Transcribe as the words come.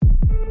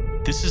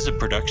This is a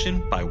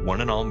production by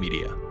One and All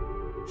Media.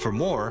 For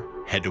more,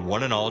 head to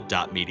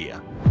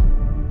oneandall.media.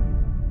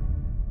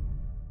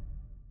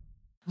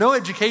 No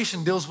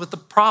education deals with the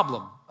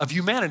problem of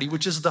humanity,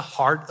 which is the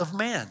heart of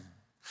man.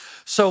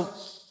 So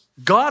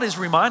God is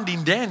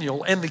reminding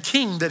Daniel and the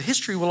king that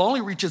history will only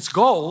reach its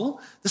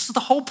goal. This is the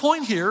whole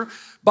point here,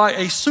 by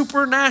a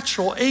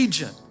supernatural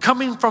agent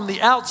coming from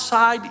the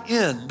outside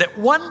in, that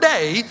one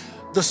day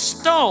the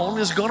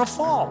stone is going to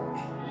fall.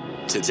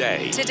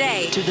 Today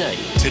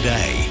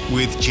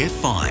with Jeff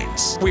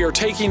Vines, we are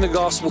taking the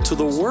gospel to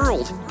the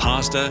world.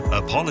 pastor,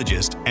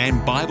 apologist,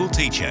 and Bible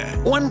teacher.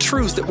 One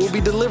truth that will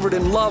be delivered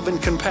in love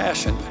and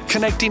compassion,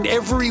 connecting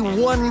every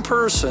one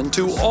person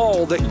to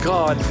all that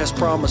God has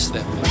promised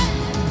them.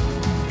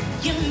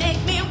 You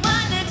make me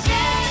wanna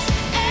dance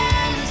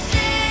and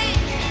sing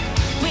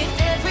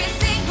with every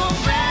single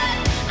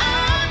breath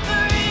I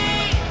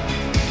breathe.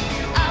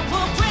 I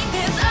will bring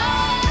this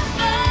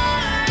offering.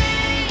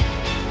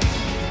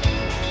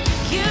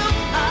 You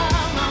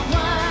are my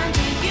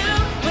wonder, you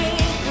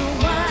with the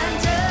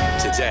wonder.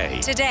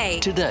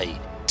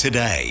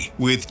 Today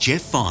with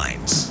Jeff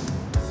Vines.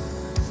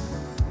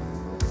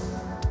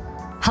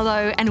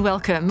 Hello and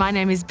welcome. My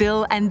name is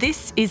Bill and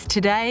this is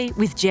Today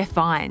with Jeff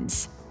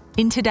Vines.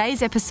 In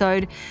today's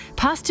episode,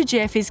 Pastor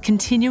Jeff is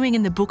continuing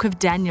in the book of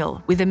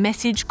Daniel with a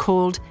message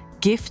called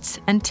Gifts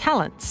and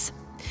Talents.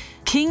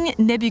 King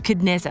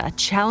Nebuchadnezzar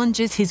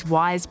challenges his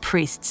wise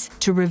priests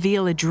to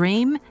reveal a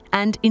dream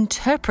and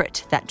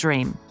interpret that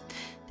dream.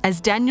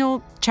 As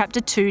Daniel chapter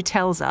 2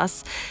 tells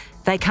us,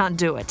 they can't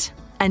do it,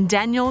 and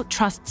Daniel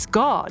trusts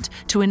God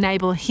to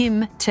enable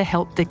him to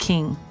help the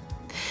king.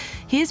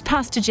 Here's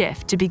Pastor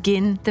Jeff to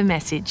begin the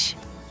message.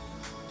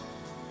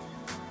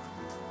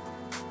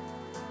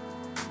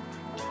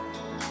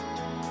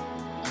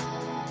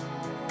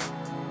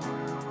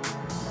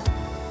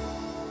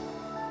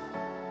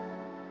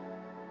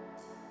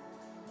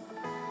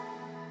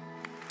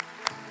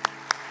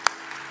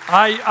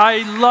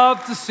 I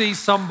love to see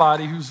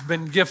somebody who's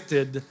been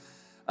gifted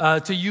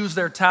to use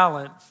their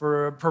talent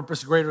for a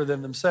purpose greater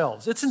than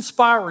themselves. It's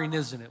inspiring,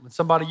 isn't it? When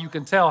somebody you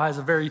can tell has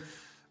a very,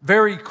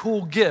 very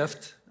cool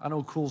gift. I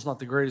know cool's not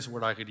the greatest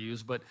word I could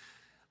use, but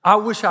I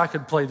wish I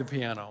could play the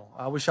piano.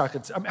 I wish I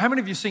could. How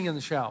many of you sing in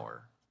the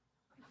shower?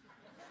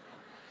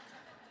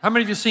 How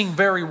many of you sing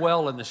very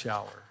well in the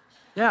shower?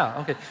 Yeah,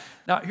 okay.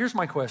 Now, here's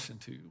my question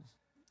to you.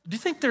 Do you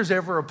think there's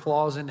ever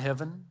applause in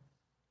heaven? Do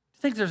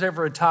you think there's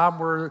ever a time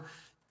where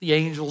the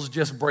angels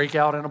just break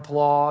out in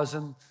applause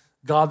and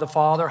God the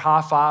Father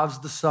high fives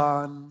the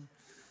Son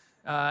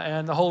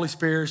and the Holy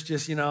Spirit's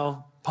just,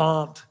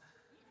 pumped?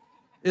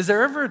 Is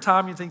there ever a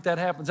time you think that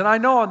happens? And I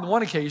know on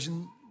one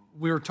occasion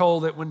we were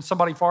told that when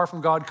somebody far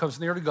from God comes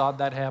near to God,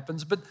 that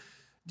happens. But,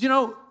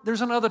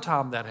 there's another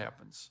time that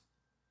happens.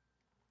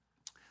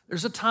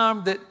 There's a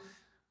time that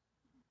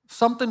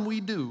something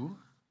we do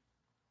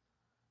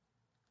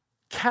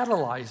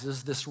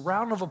catalyzes this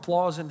round of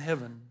applause in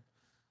heaven,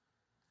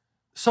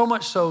 so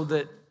much so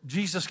that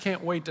Jesus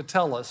can't wait to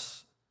tell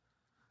us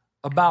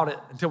about it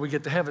until we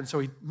get to heaven. So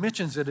he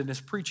mentions it in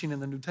his preaching in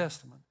the New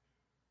Testament.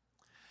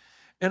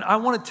 And I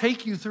want to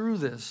take you through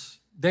this,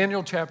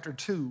 Daniel chapter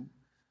 2,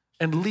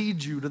 and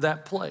lead you to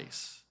that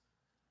place.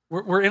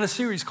 We're in a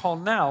series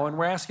called Now, and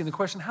we're asking the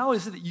question, how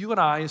is it that you and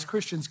I as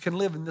Christians can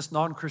live in this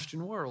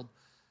non-Christian world?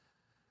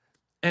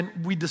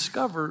 And we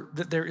discover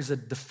that there is a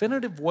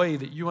definitive way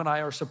that you and I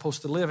are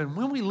supposed to live. And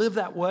when we live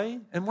that way,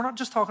 and we're not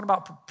just talking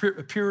about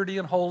purity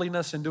and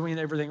holiness and doing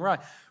everything right,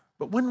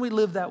 but when we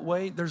live that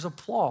way, there's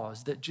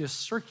applause that just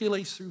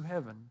circulates through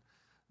heaven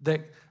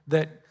that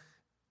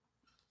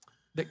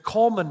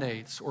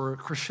culminates or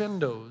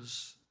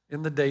crescendos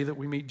in the day that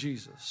we meet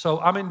Jesus. So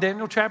I'm in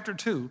Daniel chapter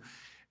 2,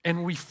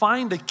 and we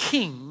find a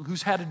king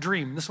who's had a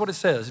dream. This is what it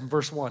says in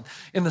verse 1.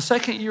 In the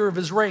second year of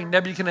his reign,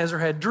 Nebuchadnezzar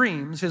had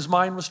dreams. His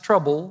mind was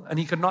troubled, and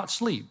he could not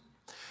sleep.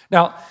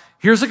 Now,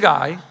 here's a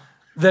guy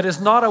that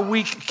is not a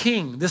weak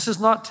king. This is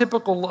not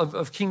typical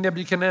of King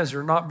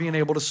Nebuchadnezzar not being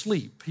able to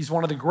sleep. He's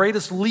one of the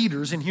greatest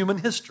leaders in human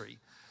history.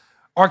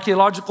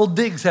 Archaeological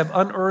digs have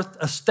unearthed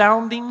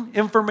astounding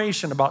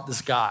information about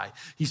this guy.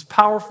 He's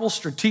powerful,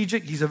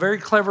 strategic. He's a very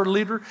clever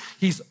leader.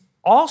 He's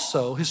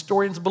also,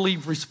 historians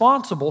believe,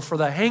 responsible for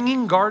the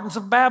Hanging Gardens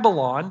of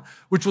Babylon,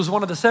 which was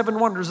one of the 7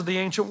 wonders of the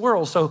ancient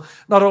world. So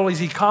not only is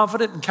he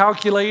confident and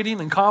calculating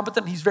and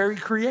competent, he's very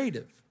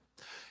creative.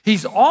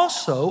 He's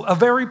also a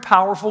very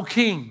powerful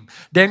king.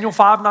 Daniel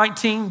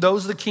 5:19,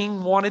 those the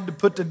king wanted to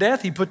put to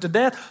death, he put to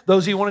death.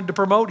 Those he wanted to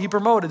promote, he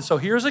promoted. So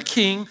here's a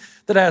king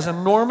that has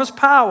enormous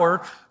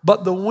power,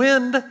 but the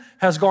wind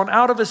has gone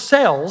out of his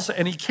sails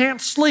and he can't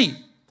sleep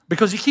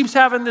because he keeps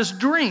having this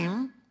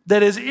dream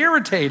that is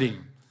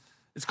irritating.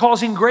 It's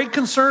causing great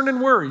concern and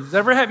worry.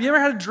 Have you ever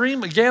had a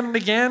dream again and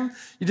again?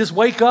 You just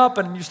wake up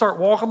and you start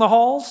walking the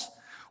halls?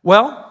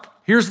 Well,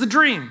 here's the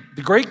dream.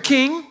 The great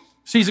king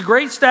sees a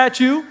great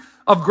statue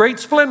of great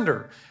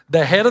splendor.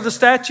 The head of the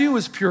statue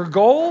is pure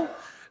gold.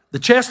 The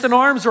chest and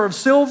arms are of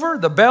silver.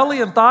 The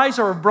belly and thighs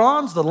are of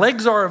bronze. The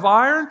legs are of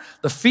iron.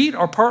 The feet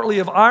are partly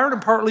of iron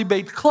and partly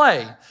baked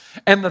clay.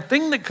 And the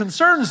thing that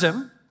concerns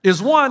him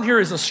is one, here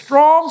is a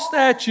strong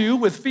statue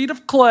with feet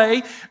of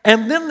clay,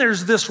 and then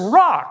there's this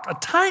rock, a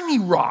tiny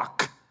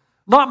rock,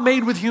 not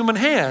made with human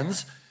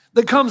hands,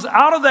 that comes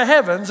out of the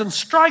heavens and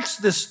strikes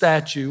this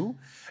statue,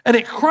 and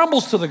it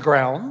crumbles to the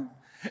ground,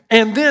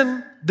 and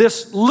then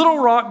this little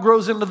rock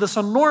grows into this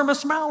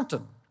enormous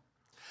mountain.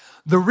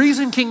 The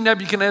reason King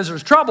Nebuchadnezzar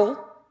is troubled,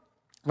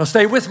 now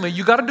stay with me,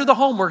 you got to do the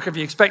homework if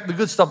you expect the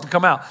good stuff to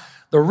come out.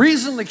 The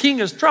reason the king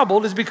is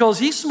troubled is because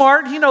he's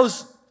smart. He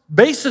knows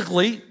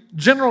basically,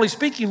 generally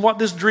speaking, what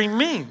this dream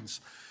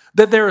means.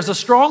 That there is a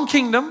strong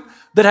kingdom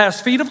that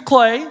has feet of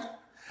clay,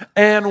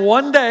 and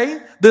one day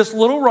this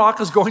little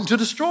rock is going to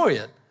destroy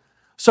it.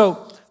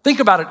 So think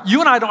about it. You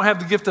and I don't have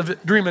the gift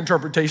of dream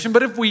interpretation,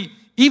 but if we,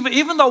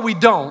 even though we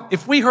don't,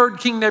 if we heard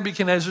King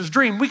Nebuchadnezzar's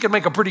dream, we could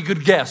make a pretty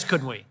good guess,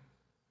 couldn't we?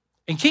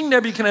 And King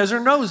Nebuchadnezzar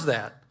knows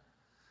that.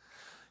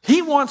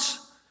 He wants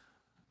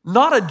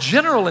not a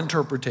general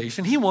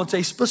interpretation, he wants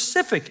a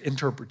specific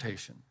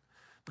interpretation.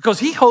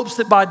 Because he hopes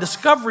that by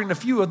discovering a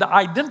few of the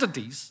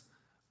identities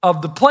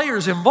of the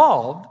players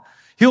involved,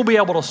 he'll be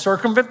able to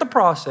circumvent the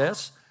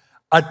process,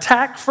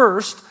 attack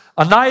first,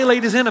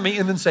 annihilate his enemy,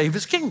 and then save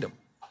his kingdom.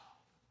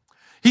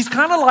 He's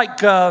kind of like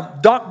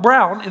Doc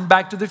Brown in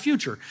Back to the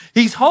Future.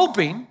 He's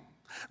hoping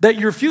that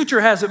your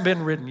future hasn't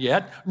been written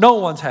yet. No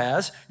one's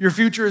has. Your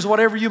future is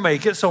whatever you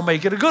make it, so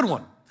make it a good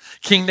one.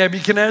 King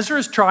Nebuchadnezzar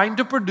is trying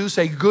to produce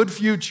a good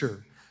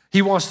future.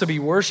 He wants to be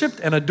worshiped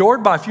and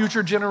adored by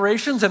future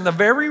generations, and the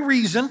very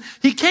reason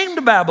he came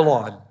to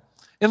Babylon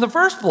in the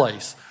first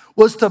place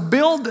was to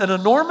build an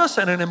enormous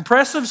and an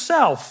impressive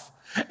self.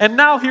 And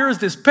now here is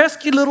this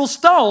pesky little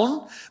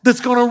stone that's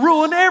going to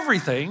ruin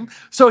everything.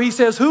 So he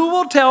says, who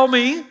will tell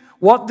me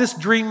what this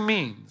dream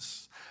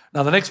means?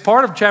 Now the next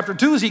part of chapter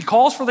 2 is he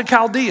calls for the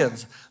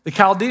Chaldeans. The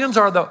Chaldeans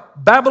are the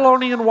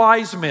Babylonian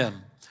wise men.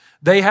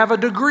 They have a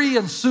degree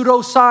in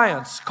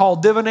pseudoscience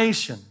called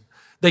divination.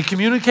 They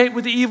communicate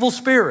with the evil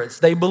spirits.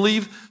 They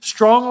believe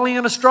strongly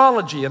in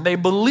astrology, and they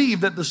believe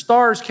that the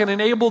stars can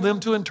enable them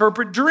to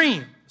interpret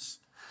dreams.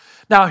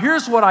 Now,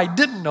 here's what I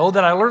didn't know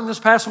that I learned this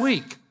past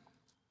week.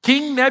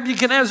 King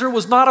Nebuchadnezzar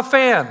was not a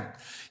fan.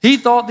 He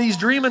thought these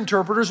dream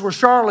interpreters were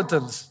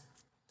charlatans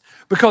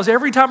because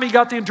every time he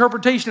got the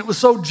interpretation, it was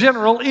so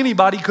general,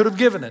 anybody could have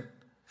given it.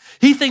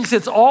 He thinks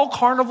it's all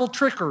carnival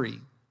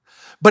trickery.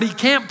 But he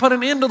can't put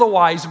an end to the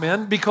wise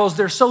men because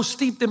they're so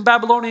steeped in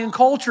Babylonian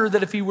culture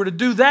that if he were to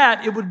do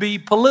that, it would be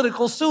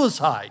political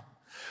suicide.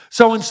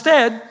 So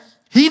instead,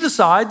 he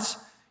decides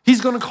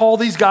he's going to call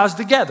these guys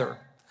together.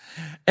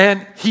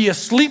 And he is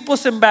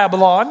sleepless in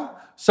Babylon.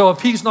 So if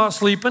he's not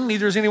sleeping,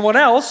 neither is anyone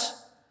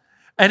else.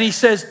 And he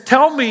says,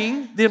 tell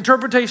me the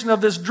interpretation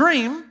of this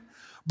dream.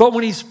 But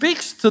when he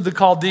speaks to the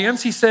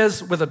Chaldeans, he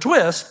says with a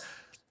twist,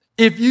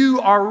 if you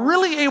are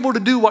really able to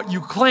do what you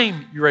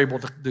claim you're able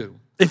to do,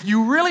 if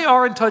you really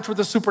are in touch with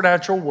the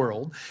supernatural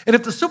world, and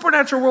if the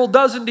supernatural world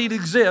does indeed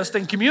exist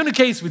and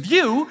communicates with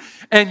you,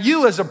 and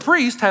you as a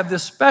priest have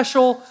this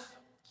special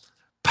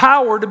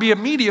power to be a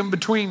medium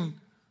between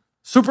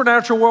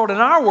supernatural world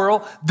and our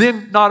world,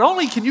 then not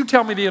only can you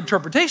tell me the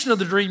interpretation of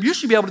the dream, you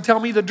should be able to tell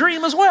me the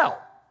dream as well.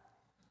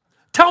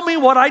 Tell me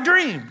what I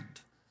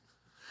dreamed.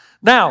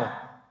 Now,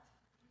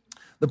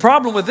 the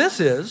problem with this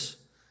is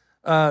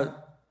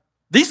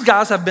these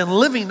guys have been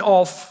living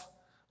off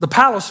the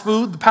palace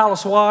food, the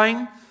palace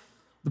wine,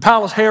 the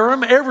palace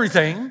harem,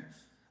 everything.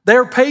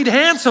 They're paid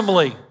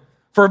handsomely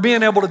for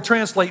being able to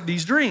translate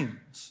these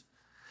dreams.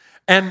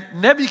 And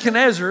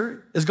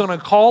Nebuchadnezzar is going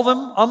to call them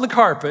on the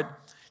carpet.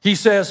 He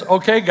says,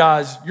 okay,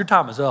 guys, your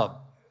time is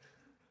up.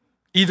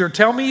 Either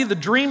tell me the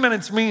dream and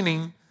its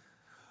meaning,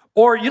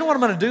 or you know what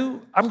I'm going to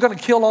do? I'm going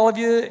to kill all of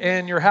you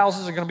and your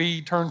houses are going to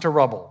be turned to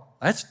rubble.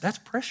 That's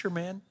pressure,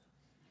 man.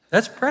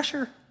 That's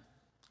pressure.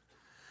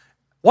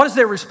 What is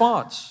their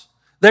response?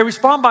 They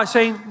respond by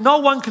saying, no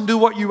one can do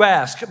what you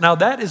ask. Now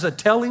that is a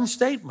telling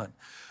statement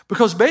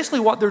because basically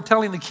what they're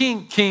telling the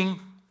king,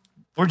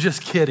 we're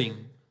just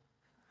kidding.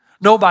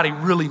 Nobody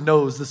really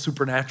knows the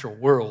supernatural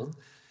world.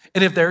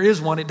 And if there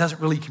is one, it doesn't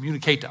really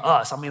communicate to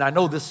us. I mean, I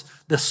know this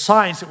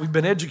science that we've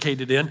been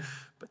educated in,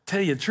 but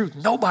tell you the truth,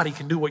 nobody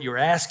can do what you're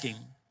asking.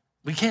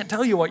 We can't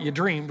tell you what you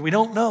dreamed. We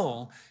don't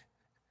know.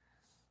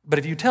 But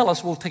if you tell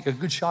us, we'll take a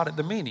good shot at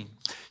the meaning.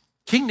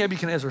 King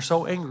Nebuchadnezzar is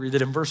so angry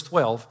that in verse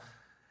 12,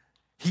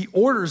 he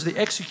orders the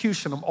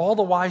execution of all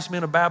the wise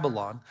men of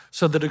Babylon.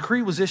 So the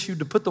decree was issued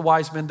to put the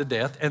wise men to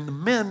death, and the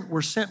men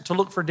were sent to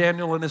look for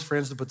Daniel and his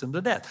friends to put them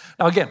to death.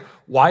 Now again,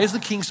 why is the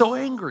king so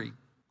angry?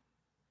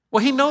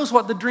 Well, he knows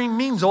what the dream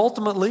means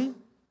ultimately.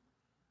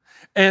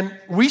 And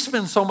we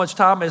spend so much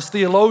time as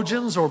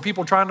theologians or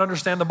people trying to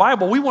understand the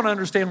Bible, we want to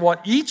understand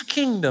what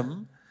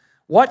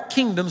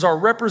kingdoms are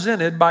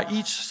represented by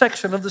each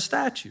section of the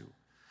statue.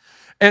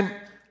 And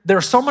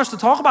there's so much to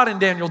talk about in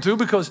Daniel 2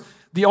 because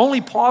the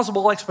only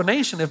plausible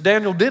explanation, if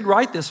Daniel did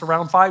write this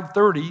around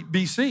 530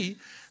 BC,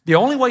 the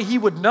only way he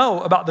would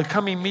know about the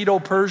coming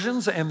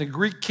Medo-Persians and the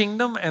Greek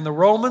kingdom and the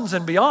Romans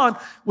and beyond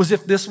was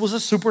if this was a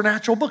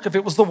supernatural book, if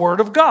it was the Word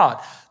of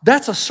God.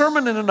 That's a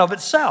sermon in and of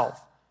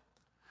itself.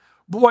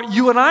 But what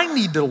you and I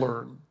need to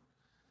learn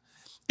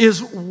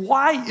is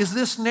why is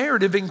this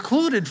narrative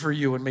included for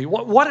you and me?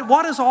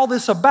 What is all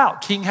this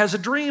about? King has a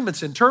dream,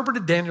 it's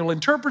interpreted, Daniel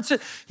interprets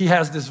it. He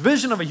has this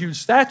vision of a huge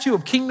statue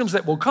of kingdoms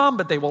that will come,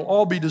 but they will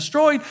all be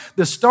destroyed.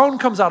 This stone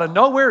comes out of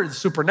nowhere, it's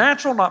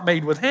supernatural, not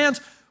made with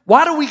hands.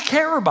 Why do we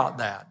care about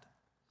that?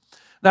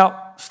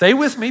 Now, stay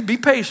with me, be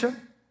patient.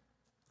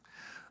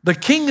 The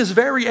king is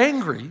very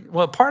angry.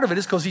 Well, part of it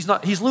is because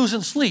he's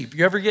losing sleep.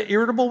 You ever get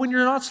irritable when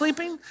you're not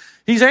sleeping?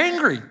 He's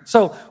angry.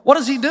 So what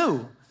does he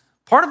do?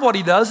 Part of what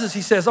he does is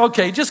he says,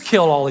 okay, just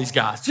kill all these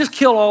guys. Just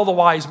kill all the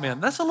wise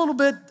men. That's a little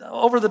bit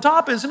over the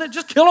top, isn't it?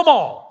 Just kill them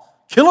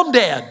all. Kill them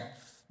dead.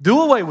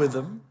 Do away with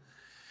them.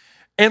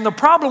 And the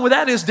problem with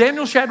that is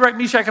Daniel, Shadrach,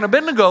 Meshach, and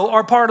Abednego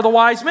are part of the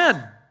wise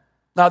men.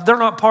 Now, they're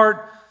not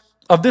part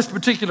of this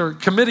particular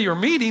committee or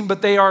meeting,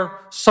 but they are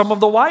some of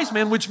the wise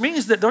men, which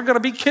means that they're going to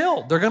be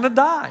killed. They're going to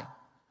die.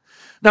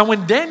 Now,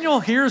 when Daniel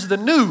hears the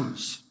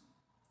news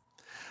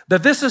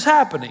that this is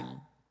happening,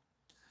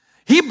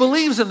 he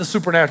believes in the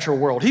supernatural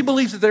world. He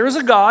believes that there is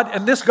a God,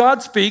 and this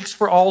God speaks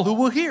for all who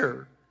will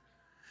hear.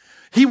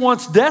 He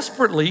wants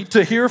desperately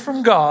to hear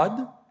from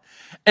God,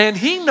 and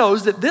he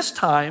knows that this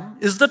time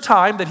is the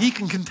time that he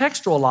can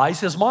contextualize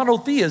his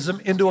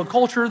monotheism into a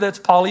culture that's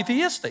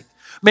polytheistic.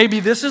 Maybe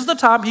this is the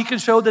time he can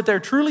show that there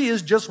truly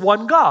is just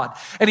one God.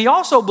 And he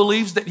also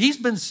believes that he's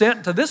been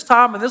sent to this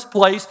time and this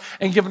place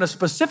and given a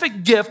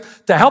specific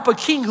gift to help a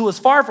king who is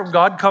far from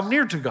God come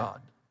near to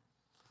God.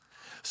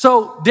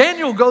 So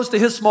Daniel goes to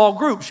his small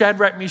group,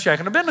 Shadrach, Meshach,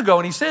 and Abednego,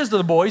 and he says to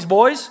the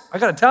boys, I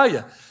got to tell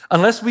you,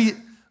 unless we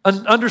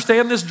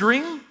understand this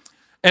dream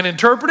and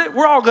interpret it,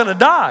 we're all going to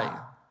die.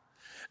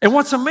 And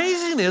what's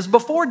amazing is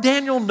before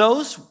Daniel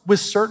knows with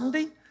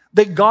certainty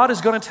that God is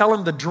going to tell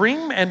him the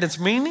dream and its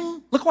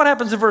meaning, look what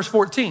happens in verse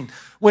 14.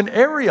 When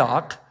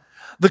Arioch,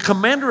 the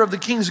commander of the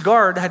king's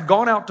guard, had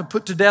gone out to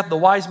put to death the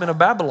wise men of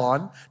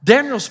Babylon,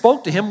 Daniel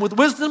spoke to him with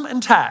wisdom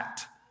and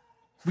tact.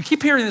 We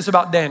keep hearing this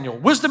about Daniel,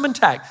 wisdom and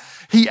tact.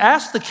 He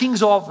asked the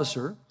king's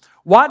officer,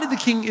 why did the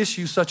king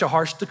issue such a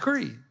harsh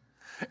decree?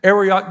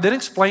 Arioch then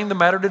explained the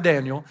matter to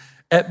Daniel.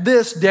 At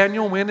this,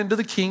 Daniel went into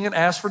the king and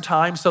asked for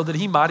time so that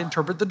he might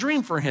interpret the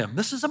dream for him.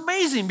 This is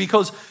amazing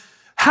because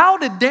how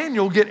did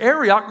Daniel get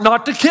Arioch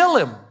not to kill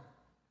him?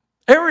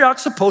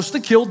 Arioch's supposed to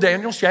kill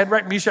Daniel,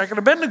 Shadrach, Meshach, and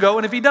Abednego,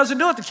 and if he doesn't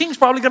do it, the king's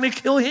probably going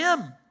to kill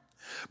him.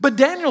 But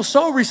Daniel's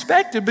so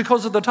respected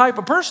because of the type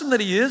of person that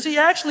he is, he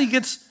actually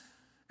gets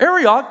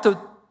Arioch to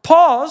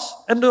pause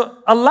and to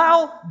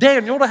allow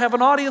Daniel to have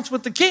an audience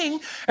with the king,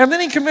 and then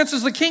he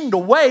convinces the king to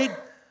wait,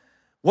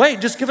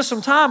 just give us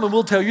some time and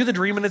we'll tell you the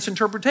dream and its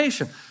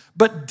interpretation.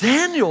 But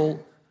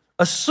Daniel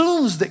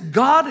assumes that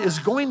God is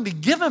going to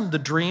give him the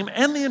dream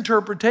and the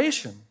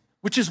interpretation,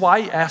 which is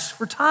why he asks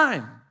for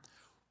time.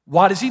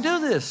 Why does he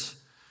do this?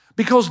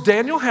 Because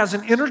Daniel has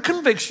an inner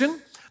conviction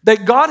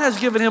that God has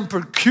given him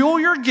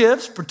particular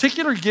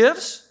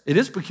gifts, it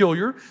is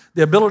peculiar,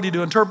 the ability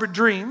to interpret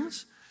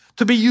dreams,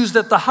 to be used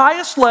at the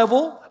highest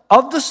level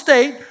of the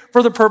state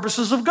for the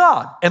purposes of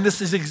God. And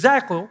this is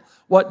exactly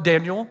what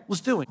Daniel was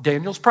doing.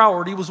 Daniel's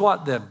priority was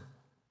what then?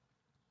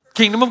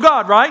 Kingdom of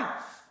God, right?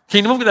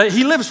 Kingdom of God.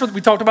 He lives for,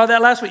 we talked about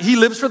that last week. He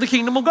lives for the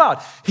kingdom of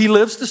God. He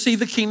lives to see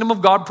the kingdom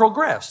of God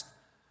progress.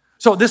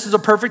 So this is a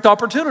perfect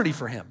opportunity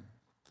for him.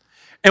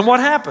 And what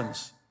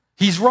happens?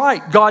 He's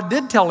right. God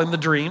did tell him the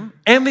dream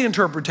and the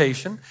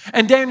interpretation.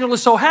 And Daniel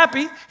is so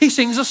happy, he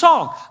sings a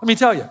song. Let me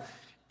tell you,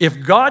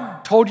 if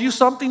God told you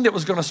something that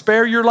was going to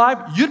spare your life,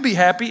 you'd be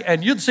happy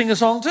and you'd sing a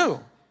song too.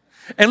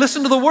 And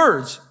listen to the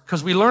words,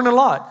 because we learn a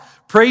lot.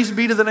 Praise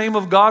be to the name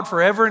of God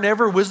forever and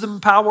ever. Wisdom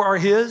and power are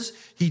his.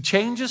 He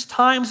changes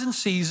times and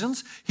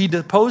seasons. He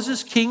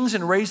deposes kings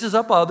and raises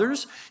up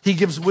others. He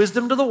gives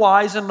wisdom to the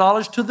wise and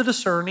knowledge to the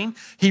discerning.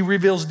 He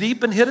reveals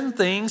deep and hidden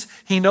things.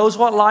 He knows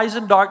what lies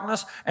in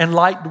darkness, and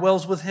light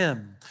dwells with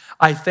him.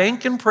 I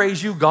thank and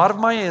praise you, God of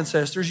my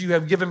ancestors. You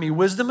have given me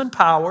wisdom and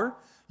power.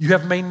 You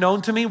have made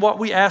known to me what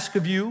we ask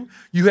of you.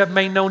 You have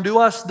made known to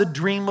us the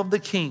dream of the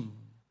king.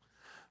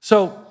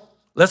 So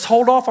let's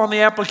hold off on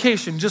the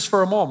application just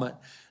for a moment.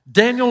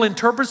 Daniel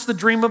interprets the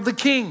dream of the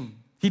king.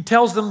 He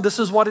tells them this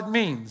is what it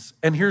means.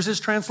 And here's his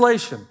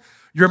translation.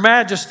 Your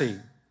Majesty,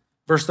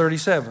 verse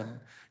 37,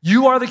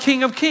 you are the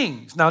King of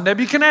kings. Now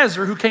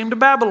Nebuchadnezzar, who came to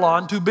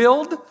Babylon to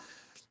build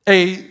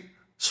a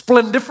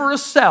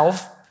splendiferous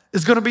self,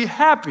 is going to be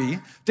happy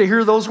to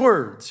hear those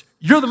words.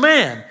 You're the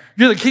man.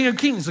 You're the King of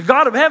kings. The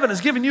God of heaven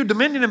has given you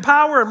dominion and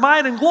power and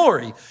might and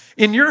glory.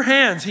 In your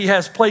hands he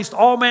has placed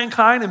all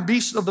mankind and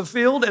beasts of the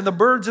field and the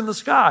birds in the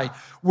sky.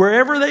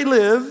 Wherever they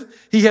live,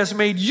 he has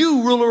made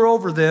you ruler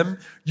over them.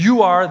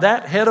 You are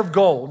that head of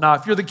gold. Now,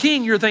 if you're the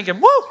king, you're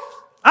thinking, woo,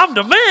 I'm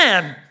the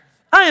man.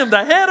 I am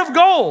the head of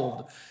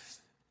gold.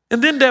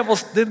 And then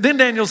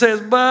Daniel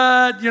says,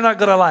 but you're not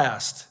going to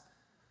last.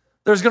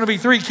 There's going to be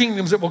 3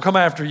 kingdoms that will come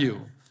after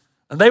you.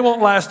 And they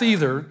won't last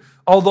either,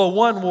 although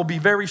one will be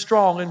very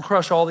strong and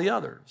crush all the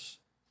others.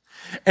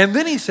 And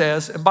then he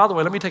says, and by the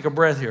way, let me take a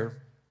breath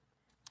here.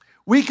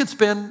 We could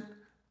spend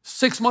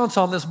 6 months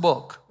on this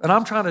book, and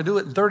I'm trying to do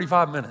it in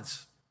 35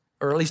 minutes,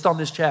 or at least on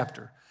this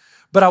chapter.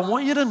 But I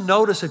want you to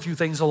notice a few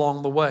things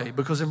along the way,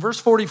 because in verse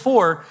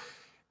 44,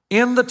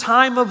 in the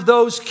time of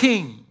those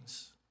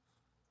kings,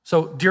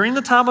 so during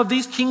the time of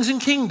these kings and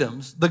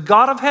kingdoms, the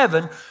God of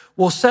heaven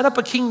will set up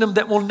a kingdom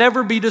that will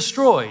never be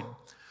destroyed.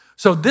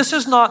 So this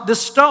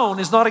stone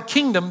is not a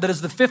kingdom that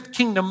is the fifth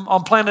kingdom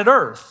on planet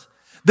Earth.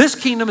 This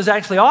kingdom is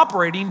actually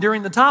operating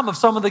during the time of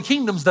some of the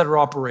kingdoms that are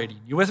operating.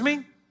 You with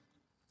me?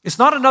 It's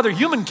not another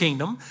human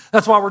kingdom.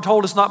 That's why we're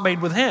told it's not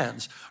made with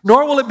hands.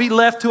 Nor will it be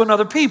left to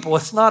another people.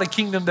 It's not a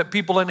kingdom that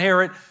people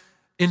inherit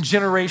in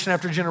generation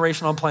after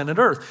generation on planet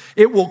Earth.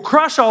 It will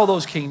crush all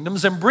those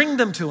kingdoms and bring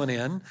them to an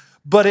end,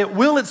 but it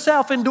will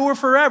itself endure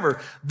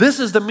forever. This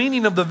is the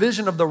meaning of the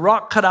vision of the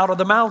rock cut out of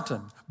the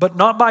mountain, but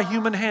not by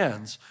human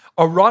hands.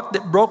 A rock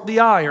that broke the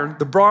iron,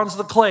 the bronze,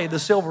 the clay, the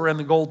silver, and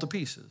the gold to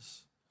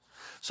pieces.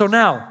 So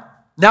now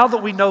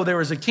that we know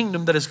there is a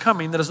kingdom that is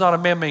coming that is not a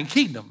man-made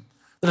kingdom,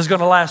 that is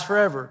going to last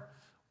forever,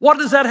 what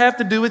does that have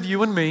to do with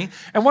you and me?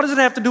 And what does it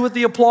have to do with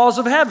the applause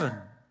of heaven?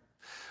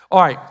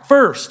 All right,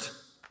 first,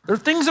 there are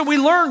things that we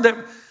learn that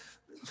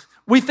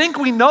we think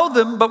we know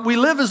them, but we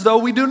live as though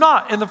we do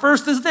not. And the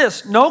first is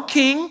this: no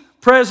king,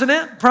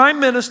 president, prime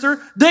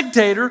minister,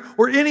 dictator,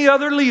 or any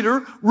other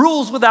leader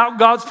rules without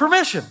God's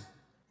permission.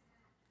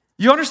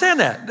 You understand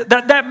that?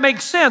 That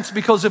makes sense,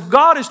 because if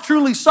God is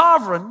truly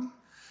sovereign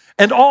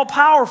and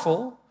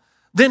all-powerful,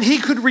 then he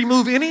could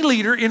remove any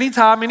leader,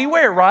 anytime,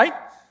 anywhere, right?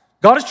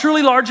 God is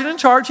truly large and in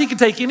charge. He can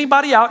take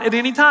anybody out at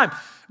any time.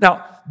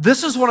 Now,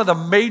 this is one of the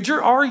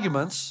major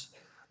arguments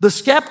the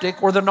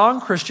skeptic or the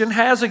non-Christian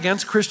has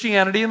against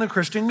Christianity and the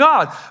Christian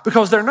God,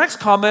 because their next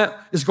comment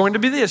is going to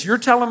be this: you're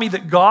telling me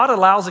that God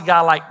allows a guy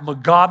like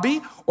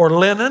Mugabe or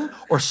Lenin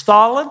or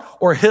Stalin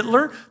or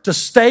Hitler to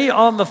stay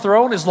on the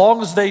throne as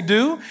long as they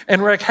do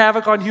and wreak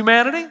havoc on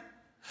humanity?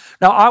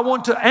 Now, I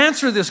want to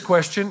answer this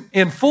question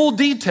in full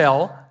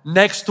detail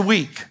next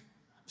week.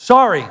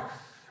 Sorry.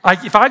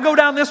 If I go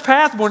down this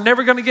path, we're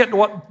never going to get to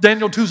what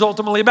Daniel 2 is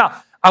ultimately about.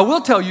 I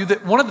will tell you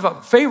that one of the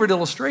favorite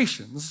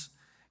illustrations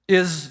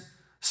is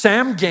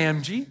Sam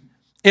Gamgee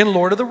in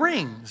Lord of the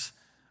Rings,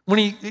 when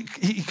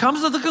he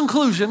comes to the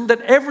conclusion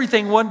that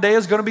everything one day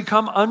is going to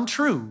become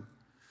untrue.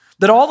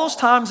 That all those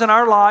times in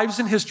our lives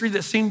in history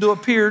that seem to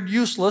appear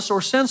useless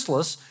or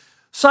senseless,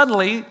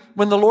 suddenly,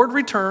 when the Lord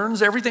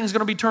returns, everything's going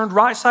to be turned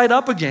right side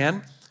up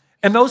again.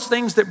 And those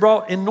things that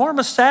brought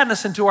enormous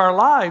sadness into our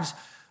lives,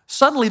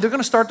 suddenly they're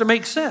going to start to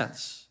make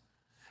sense.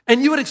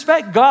 And you would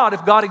expect God,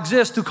 if God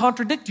exists, to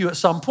contradict you at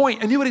some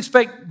point. And you would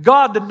expect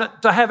God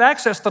to have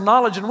access to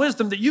knowledge and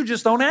wisdom that you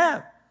just don't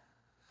have.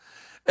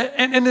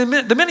 And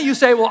the minute you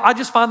say, well, I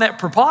just find that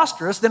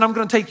preposterous, then I'm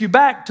going to take you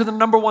back to the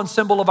number one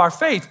symbol of our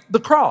faith, the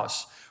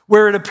cross,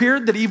 where it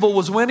appeared that evil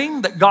was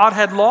winning, that God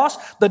had lost,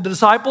 that the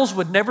disciples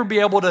would never be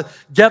able to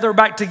gather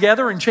back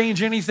together and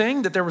change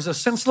anything, that there was a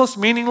senseless,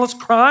 meaningless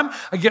crime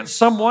against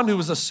someone who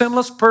was a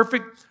sinless,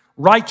 perfect,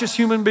 righteous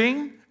human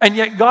being. And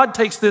yet God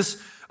takes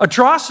this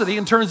atrocity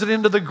and turns it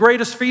into the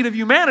greatest feat of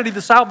humanity,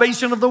 the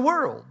salvation of the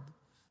world.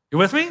 You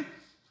with me?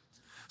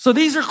 So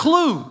these are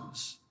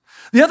clues.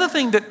 The other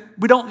thing that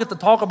we don't get to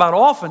talk about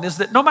often is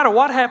that no matter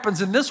what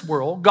happens in this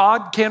world,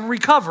 God can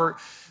recover.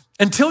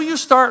 Until you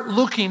start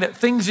looking at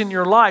things in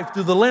your life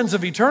through the lens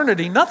of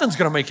eternity, nothing's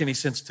going to make any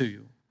sense to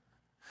you.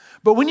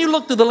 But when you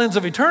look through the lens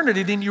of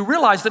eternity, then you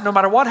realize that no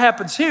matter what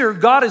happens here,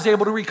 God is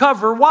able to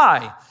recover.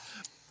 Why?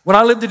 When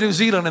I lived in New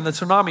Zealand and the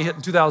tsunami hit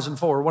in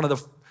 2004,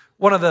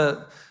 one of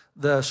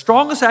the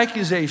strongest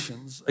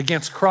accusations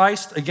against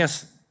Christ,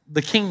 against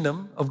the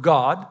kingdom of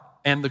God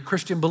and the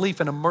Christian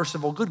belief in a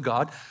merciful good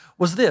God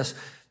was this: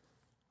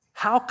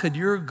 how could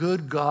your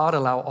good God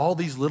allow all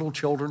these little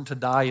children to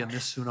die in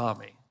this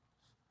tsunami?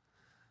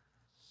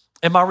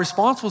 And my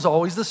response was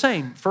always the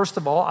same. First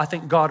of all, I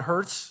think God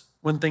hurts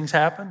when things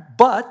happen,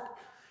 but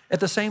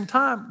at the same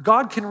time,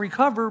 God can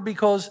recover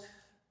because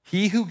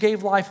he who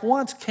gave life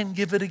once can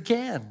give it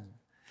again.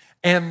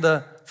 And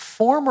the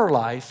former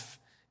life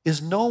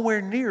is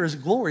nowhere near as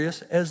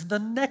glorious as the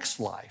next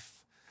life.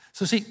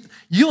 So see,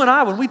 you and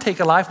I, when we take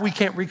a life, we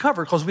can't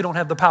recover because we don't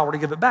have the power to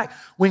give it back.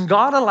 When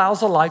God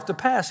allows a life to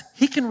pass,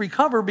 he can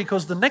recover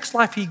because the next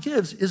life he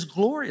gives is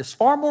glorious,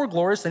 far more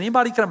glorious than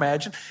anybody can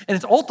imagine. And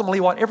it's ultimately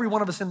what every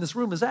one of us in this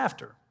room is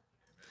after.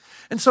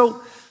 And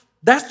so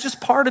that's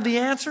just part of the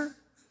answer.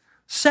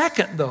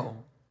 Second, though,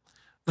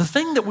 the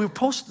thing that we're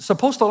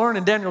supposed to learn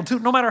in Daniel 2,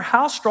 no matter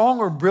how strong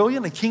or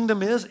brilliant a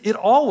kingdom is, it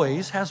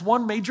always has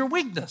one major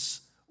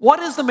weakness. What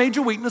is the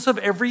major weakness of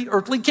every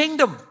earthly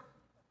kingdom?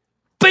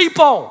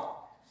 People.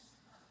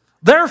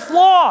 They're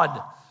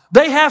flawed.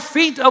 They have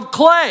feet of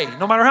clay,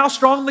 no matter how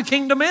strong the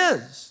kingdom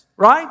is,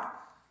 right?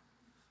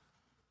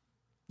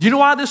 Do you know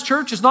why this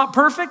church is not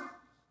perfect?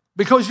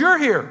 Because you're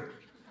here.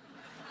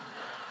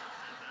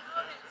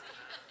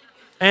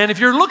 And if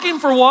you're looking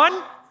for one,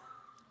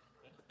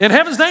 in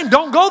heaven's name,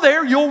 don't go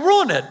there. You'll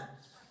ruin it.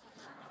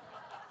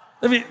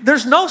 I mean,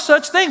 there's no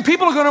such thing.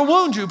 People are going to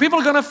wound you. People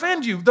are going to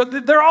offend you.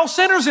 They're all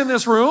sinners in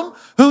this room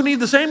who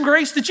need the same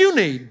grace that you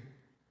need.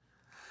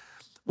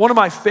 One of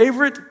my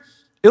favorite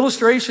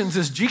illustrations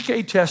is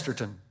G.K.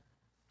 Chesterton.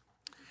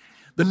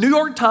 The New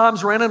York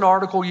Times ran an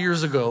article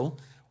years ago,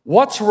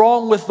 "What's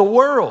Wrong with the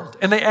World?"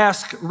 And they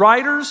asked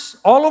writers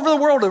all over the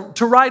world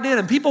to write in,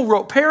 and people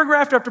wrote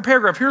paragraph after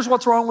paragraph, here's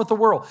what's wrong with the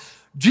world.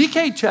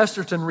 G.K.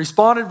 Chesterton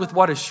responded with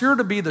what is sure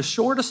to be the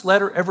shortest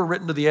letter ever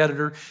written to the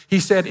editor. He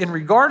said, "In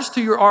regards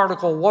to your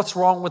article, What's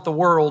Wrong with the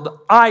World,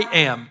 I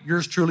am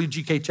yours truly,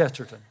 G.K.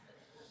 Chesterton."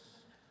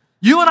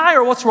 You and I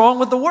are what's wrong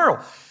with the world.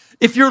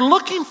 If you're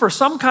looking for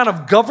some kind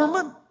of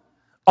government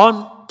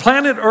on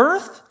planet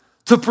Earth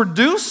to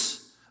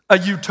produce a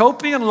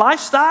utopian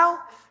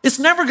lifestyle, it's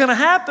never going to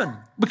happen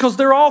because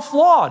they're all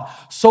flawed.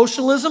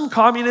 Socialism,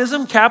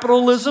 communism,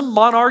 capitalism,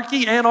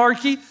 monarchy,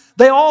 anarchy,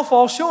 they all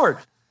fall short.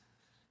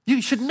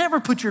 You should never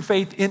put your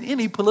faith in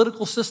any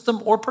political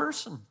system or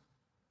person.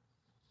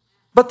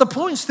 But the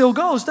point still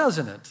goes,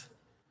 doesn't it?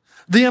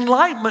 The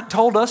Enlightenment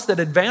told us that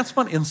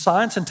advancement in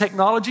science and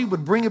technology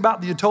would bring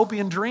about the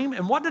utopian dream.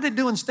 And what did it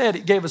do instead?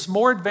 It gave us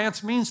more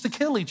advanced means to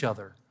kill each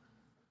other.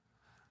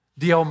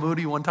 D.L.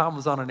 Moody one time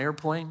was on an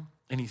airplane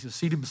and he was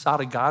seated beside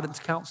a guidance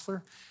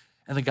counselor.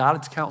 And the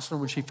guidance counselor,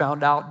 when she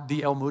found out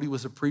D.L. Moody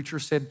was a preacher,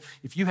 said,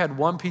 "If you had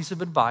one piece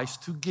of advice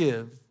to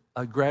give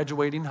a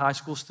graduating high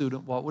school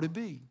student, what would it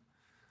be?"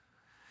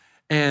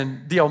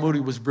 And D.L. Moody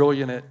was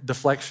brilliant at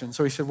deflection.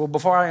 So he said, "Well,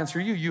 before I answer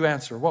you, you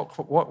answer.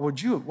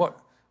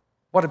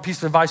 What a piece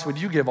of advice would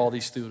you give all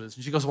these students?"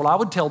 And she goes, "Well, I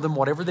would tell them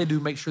whatever they do,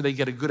 make sure they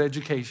get a good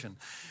education."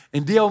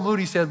 And D.L.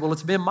 Moody said, "Well,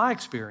 it's been my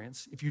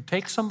experience. If you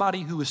take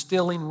somebody who is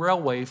stealing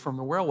railway from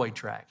the railway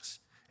tracks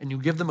and you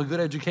give them a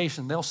good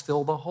education, they'll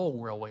steal the whole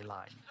railway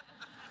line."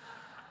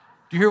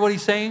 Do you hear what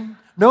he's saying?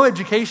 No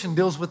education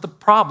deals with the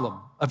problem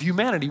of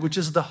humanity, which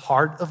is the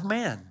heart of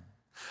man.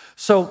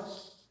 So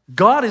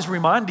God is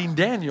reminding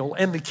Daniel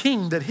and the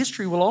king that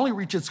history will only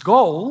reach its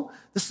goal,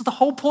 this is the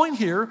whole point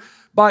here,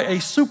 by a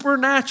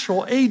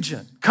supernatural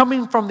agent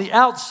coming from the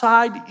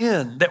outside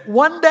in, that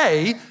one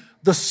day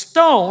the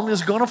stone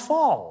is going to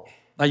fall.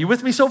 Now, you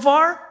with me so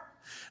far?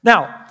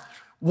 Now,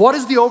 what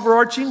is the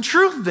overarching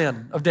truth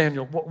then of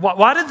Daniel?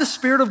 Why did the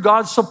Spirit of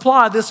God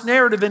supply this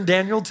narrative in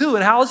Daniel 2?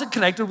 And how is it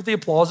connected with the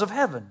applause of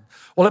heaven?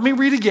 Well, let me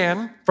read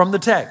again from the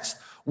text.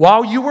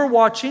 "While you were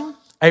watching,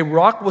 a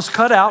rock was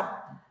cut out,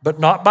 but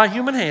not by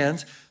human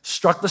hands,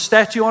 struck the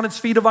statue on its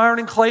feet of iron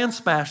and clay and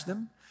smashed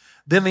them.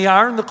 Then the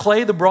iron, the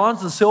clay, the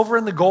bronze, the silver,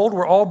 and the gold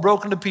were all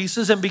broken to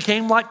pieces and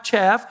became like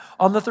chaff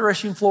on the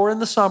threshing floor in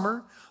the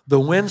summer. The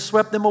wind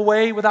swept them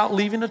away without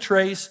leaving a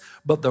trace,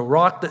 but the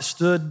rock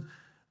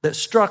that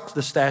struck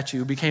the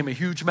statue became a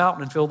huge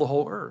mountain and filled the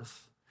whole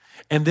earth."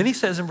 And then he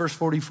says in verse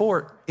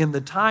 44, "In the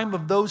time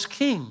of those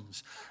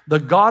kings, the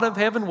God of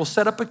heaven will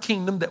set up a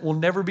kingdom that will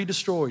never be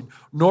destroyed,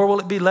 nor will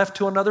it be left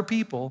to another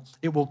people.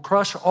 It will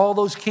crush all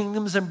those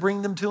kingdoms and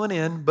bring them to an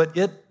end, but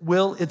it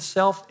will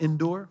itself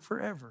endure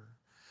forever."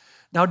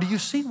 Now, do you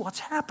see what's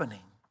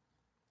happening?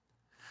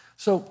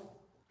 So,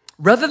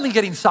 rather than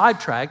getting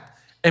sidetracked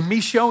and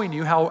me showing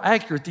you how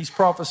accurate these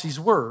prophecies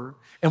were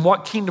and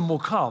what kingdom will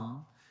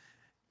come,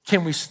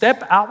 can we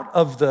step out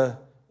of the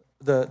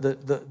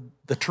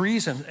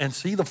trees and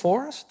see the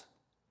forest?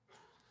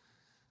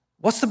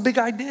 What's the big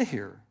idea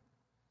here?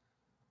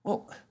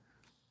 Well,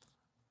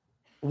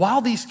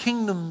 while these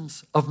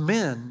kingdoms of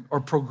men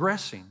are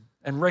progressing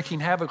and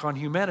wreaking havoc on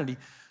humanity,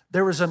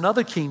 there is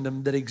another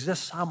kingdom that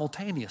exists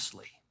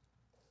simultaneously.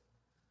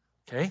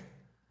 Okay?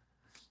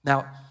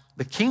 Now,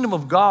 the kingdom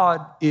of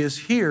God is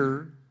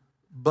here,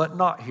 but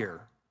not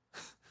here.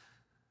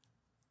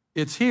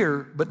 It's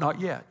here, but not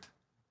yet.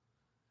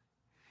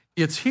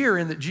 It's here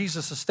in that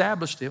Jesus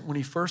established it when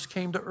he first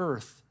came to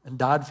earth and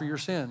died for your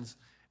sins.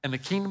 And the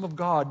kingdom of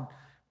God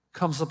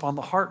comes upon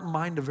the heart and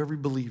mind of every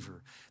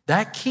believer.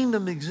 That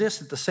kingdom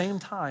exists at the same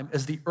time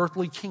as the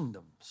earthly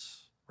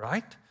kingdoms,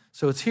 right?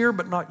 So it's here,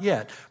 but not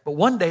yet. But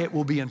one day it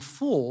will be in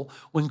full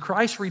when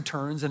Christ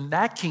returns, and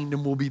that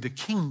kingdom will be the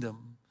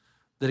kingdom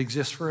that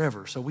exists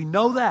forever. So we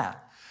know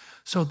that.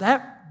 So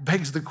that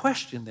begs the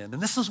question then,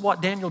 and this is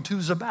what Daniel 2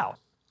 is about.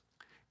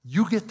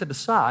 You get to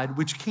decide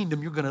which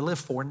kingdom you're going to live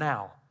for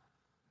now.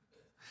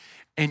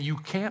 And you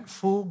can't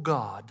fool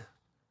God,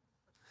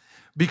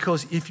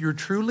 because if you're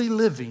truly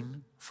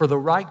living for the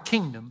right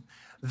kingdom,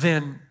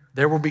 then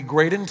there will be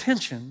great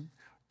intention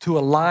to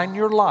align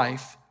your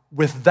life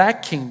with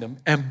that kingdom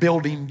and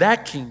building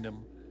that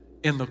kingdom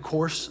in the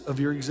course of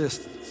your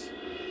existence.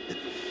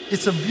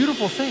 It's a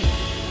beautiful thing,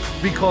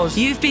 because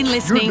you've been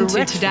listening to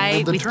direction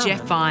Today will with determine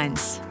Jeff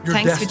Vines. your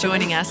Thanks for destiny.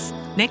 joining us.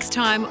 Next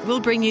time,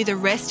 we'll bring you the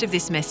rest of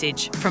this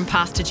message from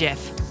Pastor Jeff.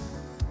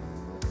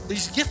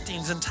 These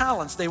giftings and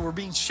talents, they were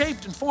being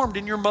shaped and formed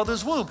in your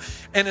mother's womb.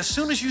 And as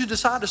soon as you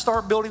decide to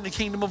start building the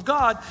kingdom of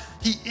God,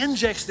 he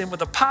injects them with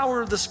the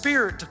power of the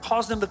Spirit to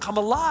cause them to come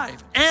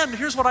alive. And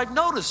here's what I've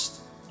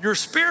noticed. Your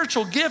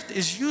spiritual gift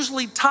is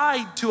usually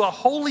tied to a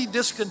holy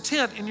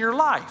discontent in your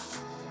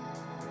life.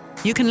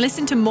 You can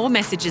listen to more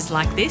messages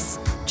like this.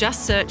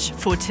 Just search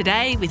for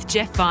Today with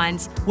Jeff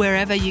Vines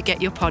wherever you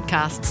get your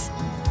podcasts.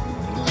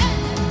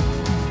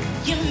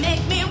 You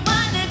make me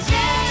wanna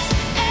dance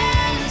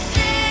and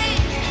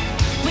sing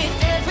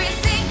with every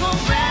single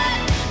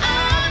breath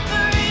I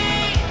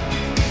breathe.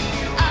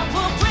 I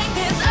will bring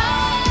this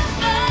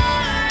over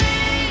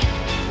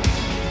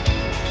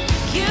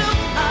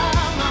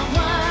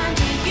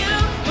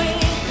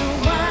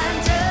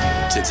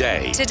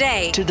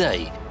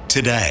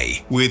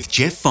Today with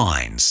Jeff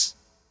Vines.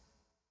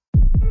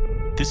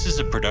 This is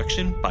a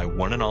production by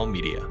One and All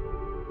Media.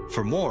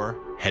 For more,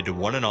 head to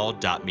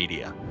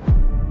oneandall.media.